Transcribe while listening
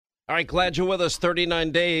All right, glad you're with us.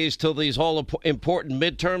 39 days till these all-important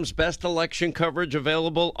midterms. Best election coverage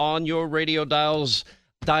available on your radio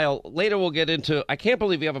dial. Later we'll get into, I can't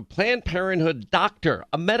believe we have a Planned Parenthood doctor,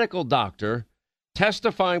 a medical doctor,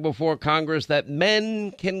 testifying before Congress that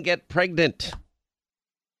men can get pregnant.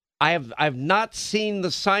 I've not seen the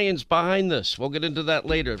science behind this. We'll get into that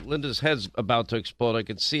later. Linda's head's about to explode. I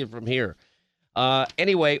can see it from here.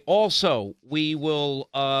 Anyway, also, we will...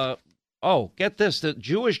 get this. The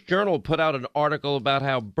Jewish Journal put out an article about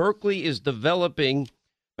how Berkeley is developing.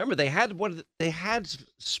 Remember, they had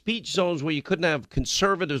speech zones where you couldn't have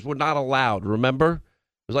conservatives were not allowed. Remember? It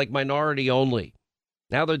was like minority only.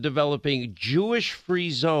 Now they're developing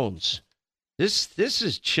Jewish-free zones. This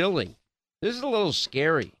is chilling. This is a little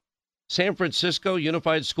scary. San Francisco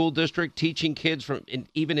Unified School District teaching kids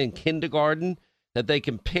even in kindergarten that they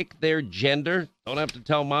can pick their gender. Don't have to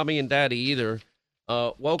tell mommy and daddy either.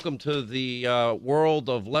 Welcome to the world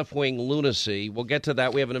of left-wing lunacy. We'll get to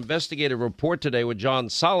that. We have an investigative report today with John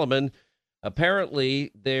Solomon.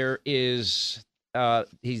 Apparently, he's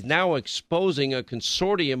now exposing a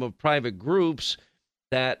consortium of private groups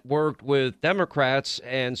that worked with Democrats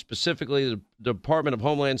and specifically the Department of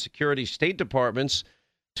Homeland Security, State Departments,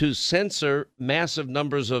 to censor massive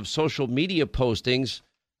numbers of social media postings.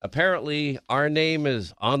 Apparently, our name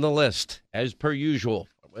is on the list, as per usual.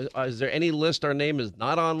 Is there any list our name is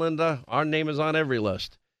not on, Linda? Our name is on every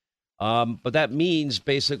list. But that means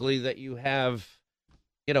basically that you have,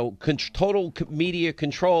 total media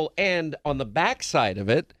control. And on the backside of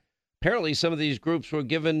it, apparently some of these groups were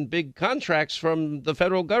given big contracts from the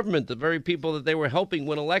federal government, the very people that they were helping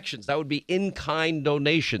win elections. That would be in-kind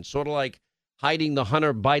donations, sort of like hiding the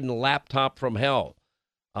Hunter Biden laptop from hell.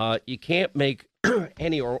 You can't make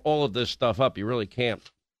any or all of this stuff up. You really can't.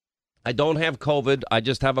 I don't have COVID. I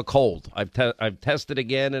just have a cold. I've tested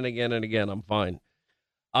again and again and again. I'm fine.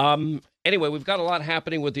 Anyway, we've got a lot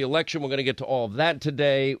happening with the election. We're going to get to all of that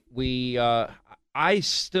today. I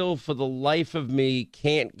still, for the life of me,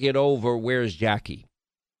 can't get over where's Jackie.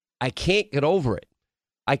 I can't get over it.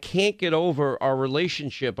 I can't get over our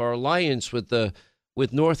relationship, our alliance with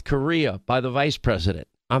North Korea by the vice president.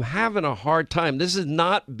 I'm having a hard time. This has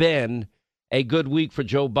not been a good week for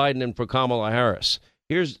Joe Biden and for Kamala Harris.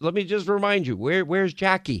 Let me just remind you, where's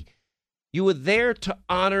Jackie? You were there to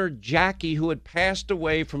honor Jackie, who had passed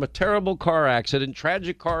away from a terrible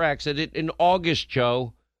tragic car accident in August,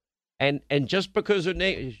 Joe. And just because her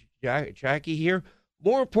name is Jackie here,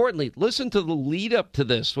 more importantly, listen to the lead up to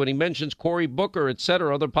this when he mentions Cory Booker, et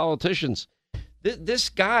cetera, other politicians. This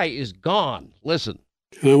guy is gone. Listen.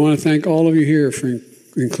 And I want to thank all of you here for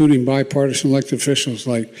including bipartisan elected officials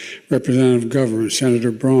like Representative Governor,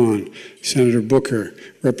 Senator Braun, Senator Booker,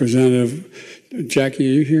 Representative Jackie.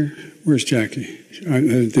 Are you here? Where's Jackie? I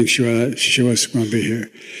didn't think she was going to be here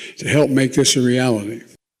to help make this a reality.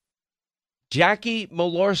 Jackie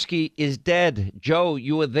Walorski is dead. Joe,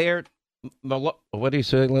 you were there. What are you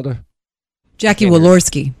saying, Linda? Jackie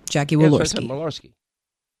Walorski. Jackie Walorski. Walorski.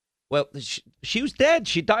 Well, she was dead.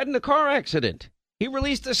 She died in a car accident. He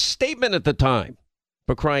released a statement at the time.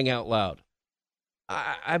 For crying out loud.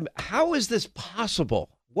 How is this possible?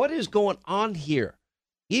 What is going on here?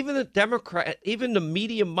 Even the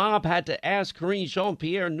media mob had to ask Karine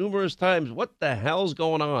Jean-Pierre numerous times, what the hell's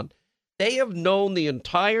going on? They have known the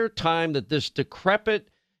entire time that this decrepit,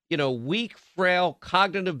 weak, frail,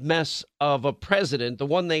 cognitive mess of a president, the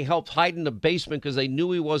one they helped hide in the basement because they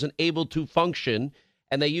knew he wasn't able to function,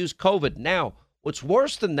 and they used COVID. Now, what's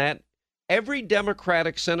worse than that, every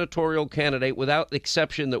Democratic senatorial candidate, without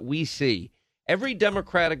exception that we see, every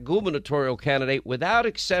Democratic gubernatorial candidate, without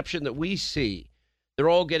exception that we see, they're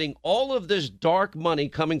all getting all of this dark money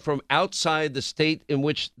coming from outside the state in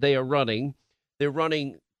which they are running. They're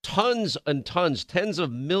running tons and tons, tens of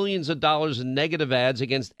millions of dollars in negative ads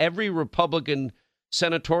against every Republican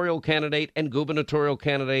senatorial candidate and gubernatorial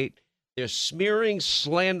candidate. They're smearing,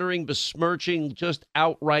 slandering, besmirching, just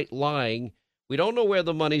outright lying. We don't know where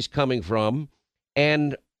the money's coming from.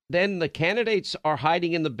 And then the candidates are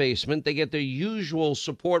hiding in the basement. They get their usual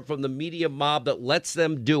support from the media mob that lets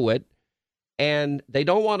them do it. And they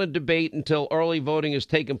don't want to debate until early voting has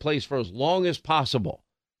taken place for as long as possible.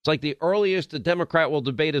 It's like the earliest the Democrat will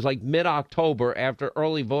debate is like mid-October after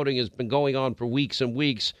early voting has been going on for weeks and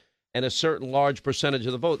weeks and a certain large percentage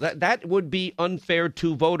of the vote. That would be unfair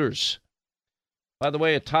to voters. By the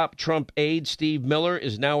way, a top Trump aide, Steve Miller,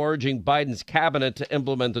 is now urging Biden's cabinet to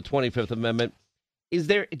implement the 25th Amendment.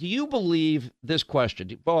 Do you believe this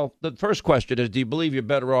question? Well, the first question is, do you believe you're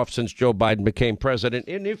better off since Joe Biden became president?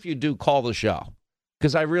 And if you do, call the show,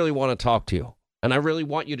 because I really want to talk to you. And I really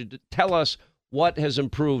want you to tell us what has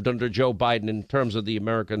improved under Joe Biden in terms of the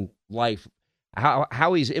American life,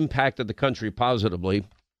 how he's impacted the country positively.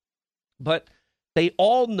 But they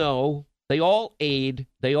all know, they all aid,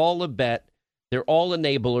 they all abet, they're all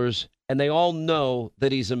enablers, and they all know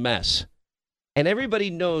that he's a mess. And everybody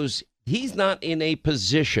knows he's not in a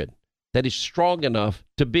position that is strong enough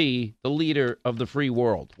to be the leader of the free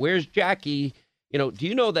world. Where's Jackie? Do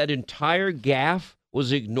you know that entire gaffe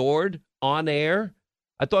was ignored on air?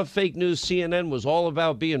 I thought fake news CNN was all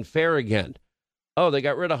about being fair again. Oh, they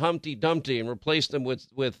got rid of Humpty Dumpty and replaced him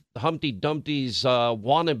with Humpty Dumpty's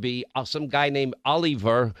wannabe, some guy named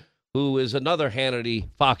Oliver, who is another Hannity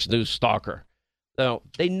Fox News stalker. No,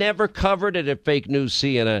 they never covered it at fake news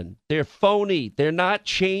CNN. They're phony. They're not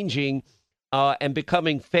changing and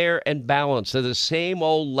becoming fair and balanced. They're the same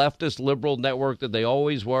old leftist liberal network that they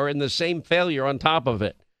always were, and the same failure on top of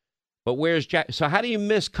it. But where's Jackie? So how do you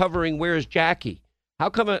miss covering Where's Jackie? How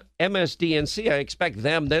come MSDNC, I expect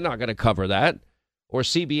they're not going to cover that. Or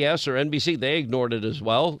CBS or NBC, they ignored it as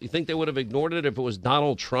well. You think they would have ignored it if it was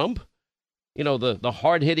Donald Trump? The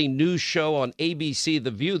hard-hitting news show on ABC,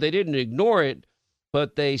 The View, they didn't ignore it,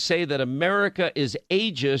 but they say that America is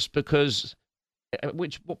ageist because,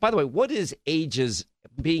 which, by the way, what is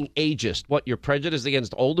being ageist? What, you're prejudiced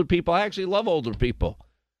against older people? I actually love older people.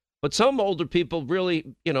 But some older people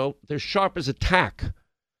really, they're sharp as a tack.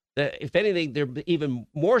 If anything, they're even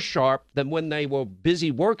more sharp than when they were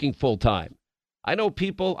busy working full time. I know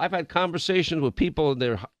people, I've had conversations with people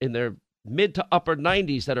in their mid to upper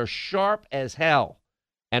 90s that are sharp as hell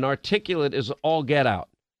and articulate as all get out.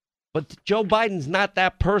 But Joe Biden's not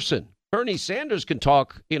that person. Bernie Sanders can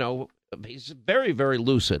talk, he's very, very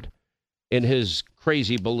lucid in his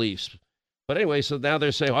crazy beliefs. But anyway, so now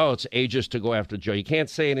they're saying, it's ageist to go after Joe. You can't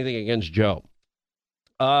say anything against Joe.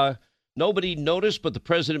 Nobody noticed, but the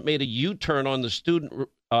president made a U-turn on the student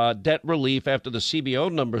debt relief after the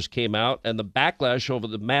CBO numbers came out and the backlash over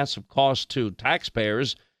the massive cost to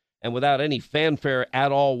taxpayers. And without any fanfare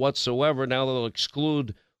at all whatsoever, now they'll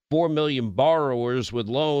exclude 4 million borrowers with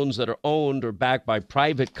loans that are owned or backed by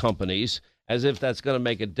private companies, as if that's going to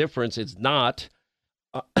make a difference. It's not.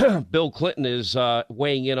 Bill Clinton is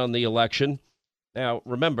weighing in on the election. Now,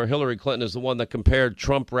 remember, Hillary Clinton is the one that compared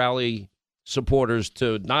Trump rally supporters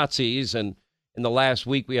to Nazis. And in the last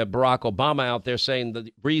week, we had Barack Obama out there saying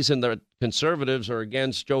the reason that conservatives are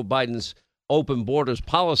against Joe Biden's open borders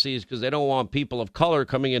policy is because they don't want people of color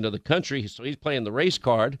coming into the country. So he's playing the race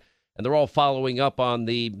card. And they're all following up on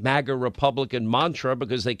the MAGA Republican mantra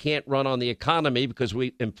because they can't run on the economy because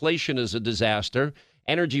inflation is a disaster.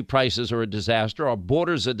 Energy prices are a disaster. Our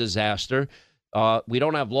border's a disaster. We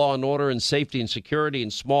don't have law and order and safety and security in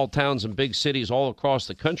small towns and big cities all across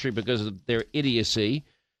the country because of their idiocy.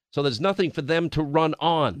 So there's nothing for them to run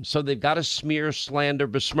on. So they've got to smear, slander,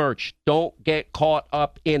 besmirch. Don't get caught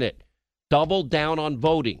up in it. Double down on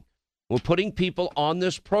voting. We're putting people on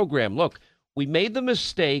this program. Look, we made the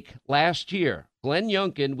mistake last year. Glenn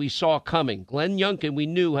Youngkin, we saw coming. Glenn Youngkin, we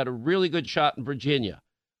knew had a really good shot in Virginia.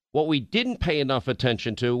 What we didn't pay enough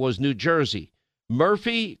attention to was New Jersey.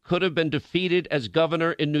 Murphy could have been defeated as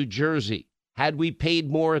governor in New Jersey had we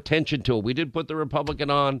paid more attention to it. We did put the Republican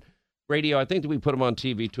on radio. I think that we put him on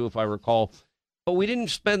TV, too, if I recall. But we didn't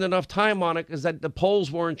spend enough time on it because the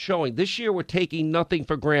polls weren't showing. This year, we're taking nothing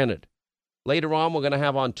for granted. Later on, we're going to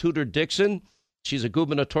have on Tudor Dixon. She's a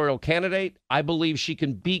gubernatorial candidate. I believe she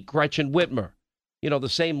can beat Gretchen Whitmer. The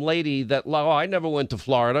same lady that, I never went to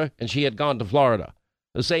Florida, and she had gone to Florida.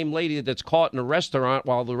 The same lady that's caught in a restaurant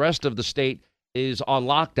while the rest of the state is on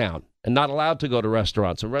lockdown and not allowed to go to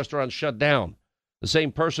restaurants, and restaurants shut down. The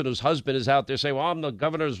same person whose husband is out there saying, I'm the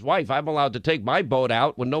governor's wife. I'm allowed to take my boat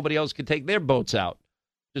out when nobody else can take their boats out.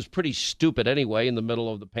 It's pretty stupid anyway in the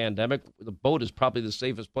middle of the pandemic. The boat is probably the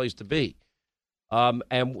safest place to be.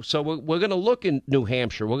 And so we're going to look in New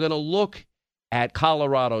Hampshire. We're going to look at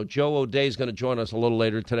Colorado. Joe O'Dea is going to join us a little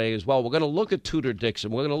later today as well. We're going to look at Tudor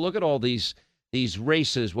Dixon. We're going to look at all these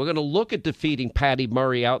races. We're going to look at defeating Patty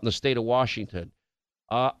Murray out in the state of Washington.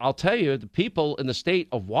 I'll tell you, the people in the state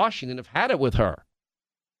of Washington have had it with her.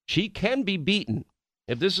 She can be beaten.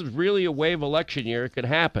 If this is really a wave election year, it could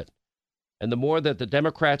happen. And the more that the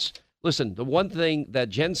Democrats... Listen, the one thing that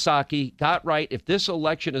Jen Psaki got right, if this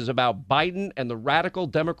election is about Biden and the radical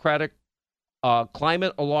Democratic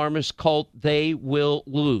climate alarmist cult, they will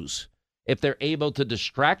lose. If they're able to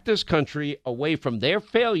distract this country away from their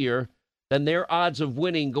failure, then their odds of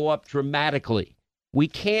winning go up dramatically. We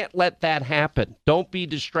can't let that happen. Don't be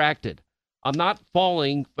distracted. I'm not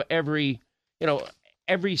falling for every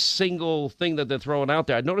single thing that they're throwing out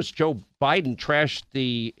there. I noticed Joe Biden trashed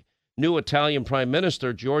the new Italian Prime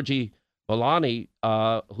Minister, Giorgia Meloni,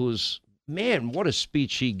 who's man, what a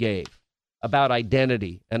speech she gave about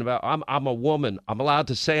identity and about I'm a woman. I'm allowed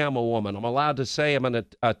to say I'm a woman. I'm allowed to say I'm an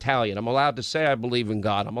Italian. I'm allowed to say I believe in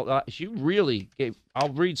God. She really gave. I'll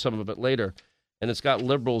read some of it later, and it's got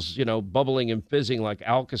liberals, bubbling and fizzing like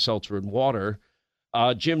Alka-Seltzer in water.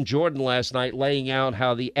 Jim Jordan last night laying out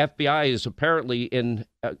how the FBI is apparently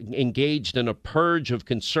engaged in a purge of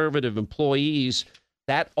conservative employees.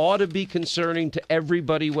 That ought to be concerning to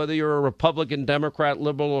everybody, whether you're a Republican, Democrat,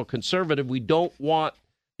 liberal, or conservative. We don't want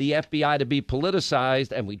the FBI to be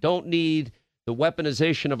politicized, and we don't need the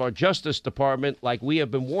weaponization of our Justice Department like we have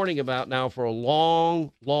been warning about now for a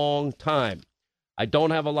long, long time. I don't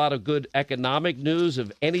have a lot of good economic news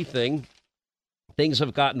of anything. Things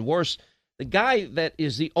have gotten worse. The guy that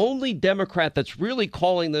is the only Democrat that's really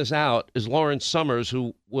calling this out is Lawrence Summers,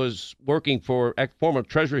 who was working for former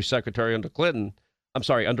Treasury Secretary under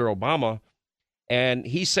under Obama. And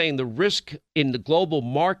he's saying the risk in the global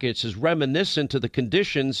markets is reminiscent to the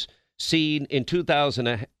conditions seen in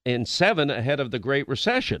 2007 ahead of the Great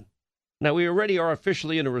Recession. Now, we already are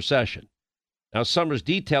officially in a recession. Now, Summers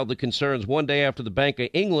detailed the concerns one day after the Bank of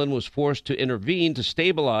England was forced to intervene to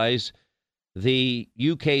stabilize the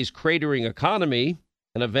UK's cratering economy,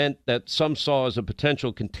 an event that some saw as a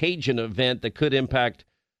potential contagion event that could impact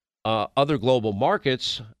other global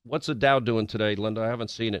markets. What's the Dow doing today, Linda? I haven't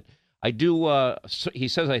seen it. I do. He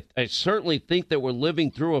says, I certainly think that we're living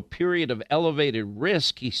through a period of elevated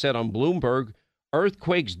risk, he said on Bloomberg.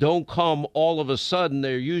 Earthquakes don't come all of a sudden.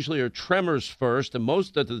 There usually are tremors first. And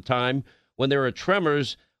most of the time when there are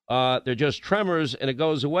tremors, they're just tremors and it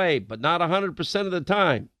goes away, but not 100% of the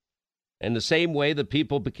time. And the same way that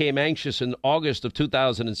people became anxious in August of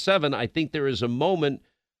 2007, I think there is a moment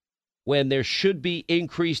when there should be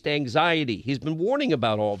increased anxiety. He's been warning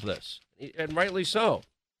about all of this, and rightly so.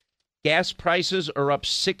 Gas prices are up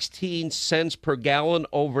 16 cents per gallon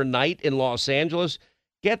overnight in Los Angeles.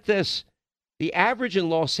 Get this. The average in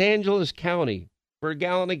Los Angeles County for a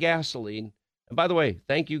gallon of gasoline, and by the way,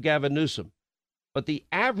 thank you, Gavin Newsom, but the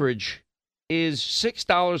average is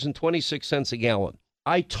 $6.26 a gallon.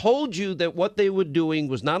 I told you that what they were doing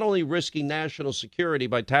was not only risking national security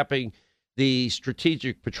by tapping the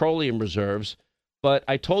strategic petroleum reserves, but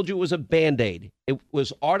I told you it was a Band-Aid. It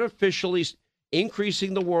was artificially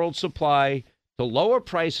increasing the world supply to lower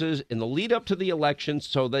prices in the lead up to the elections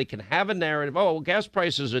so they can have a narrative, oh, gas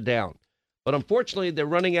prices are down. But unfortunately, they're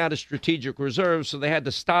running out of strategic reserves, so they had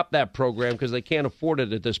to stop that program because they can't afford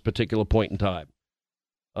it at this particular point in time.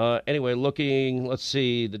 Anyway, let's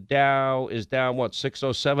see, the Dow is down,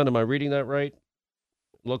 607? Am I reading that right?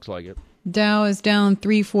 Looks like it. Dow is down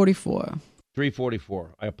 344.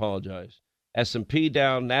 344. I apologize. S&P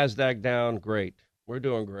down, NASDAQ down. Great. We're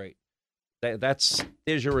doing great. There's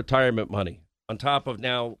your retirement money. On top of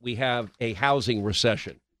now, we have a housing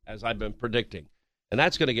recession, as I've been predicting. And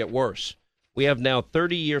that's going to get worse. We have now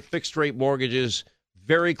 30-year fixed-rate mortgages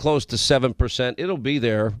very close to 7%. It'll be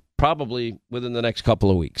there probably within the next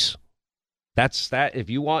couple of weeks. That's that.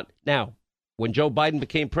 If you want. Now, when Joe Biden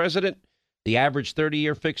became president, the average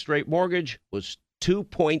 30-year fixed-rate mortgage was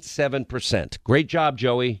 2.7%. Great job,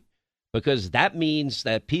 Joey, because that means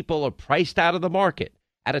that people are priced out of the market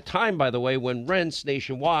at a time, by the way, when rents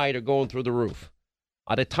nationwide are going through the roof,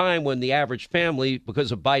 at a time when the average family,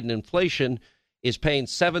 because of Biden inflation, is paying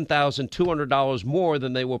 $7,200 more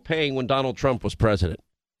than they were paying when Donald Trump was president.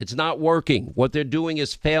 It's not working. What they're doing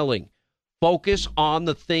is failing. Focus on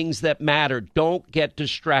the things that matter. Don't get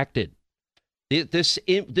distracted. This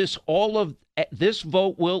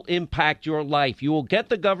vote will impact your life. You will get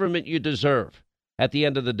the government you deserve at the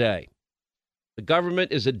end of the day. The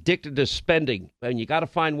government is addicted to spending, and you got to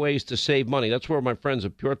find ways to save money. That's where my friends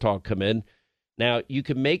at Pure Talk come in. Now, you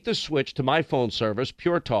can make the switch to my phone service,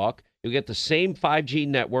 Pure Talk. You'll get the same 5G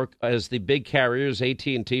network as the big carriers,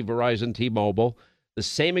 AT&T, Verizon, T-Mobile, the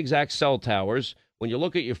same exact cell towers. When you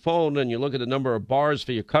look at your phone and you look at the number of bars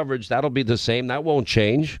for your coverage, that'll be the same. That won't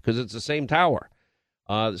change because it's the same tower.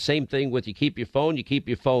 The same thing with you keep your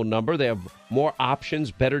phone number. They have more options,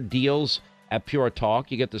 better deals at Pure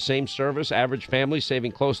Talk. You get the same service, average family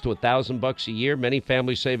saving close to $1,000 a year, many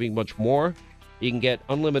families saving much more. You can get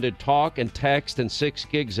unlimited talk and text and 6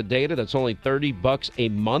 gigs of data. That's only $30 a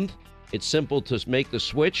month. It's simple to make the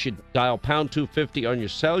switch. You dial pound 250 on your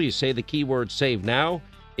cell. You say the keyword save now.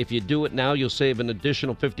 If you do it now, you'll save an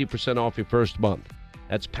additional 50% off your first month.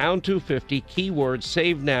 That's pound 250, keyword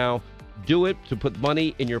save now. Do it to put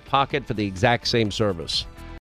money in your pocket for the exact same service.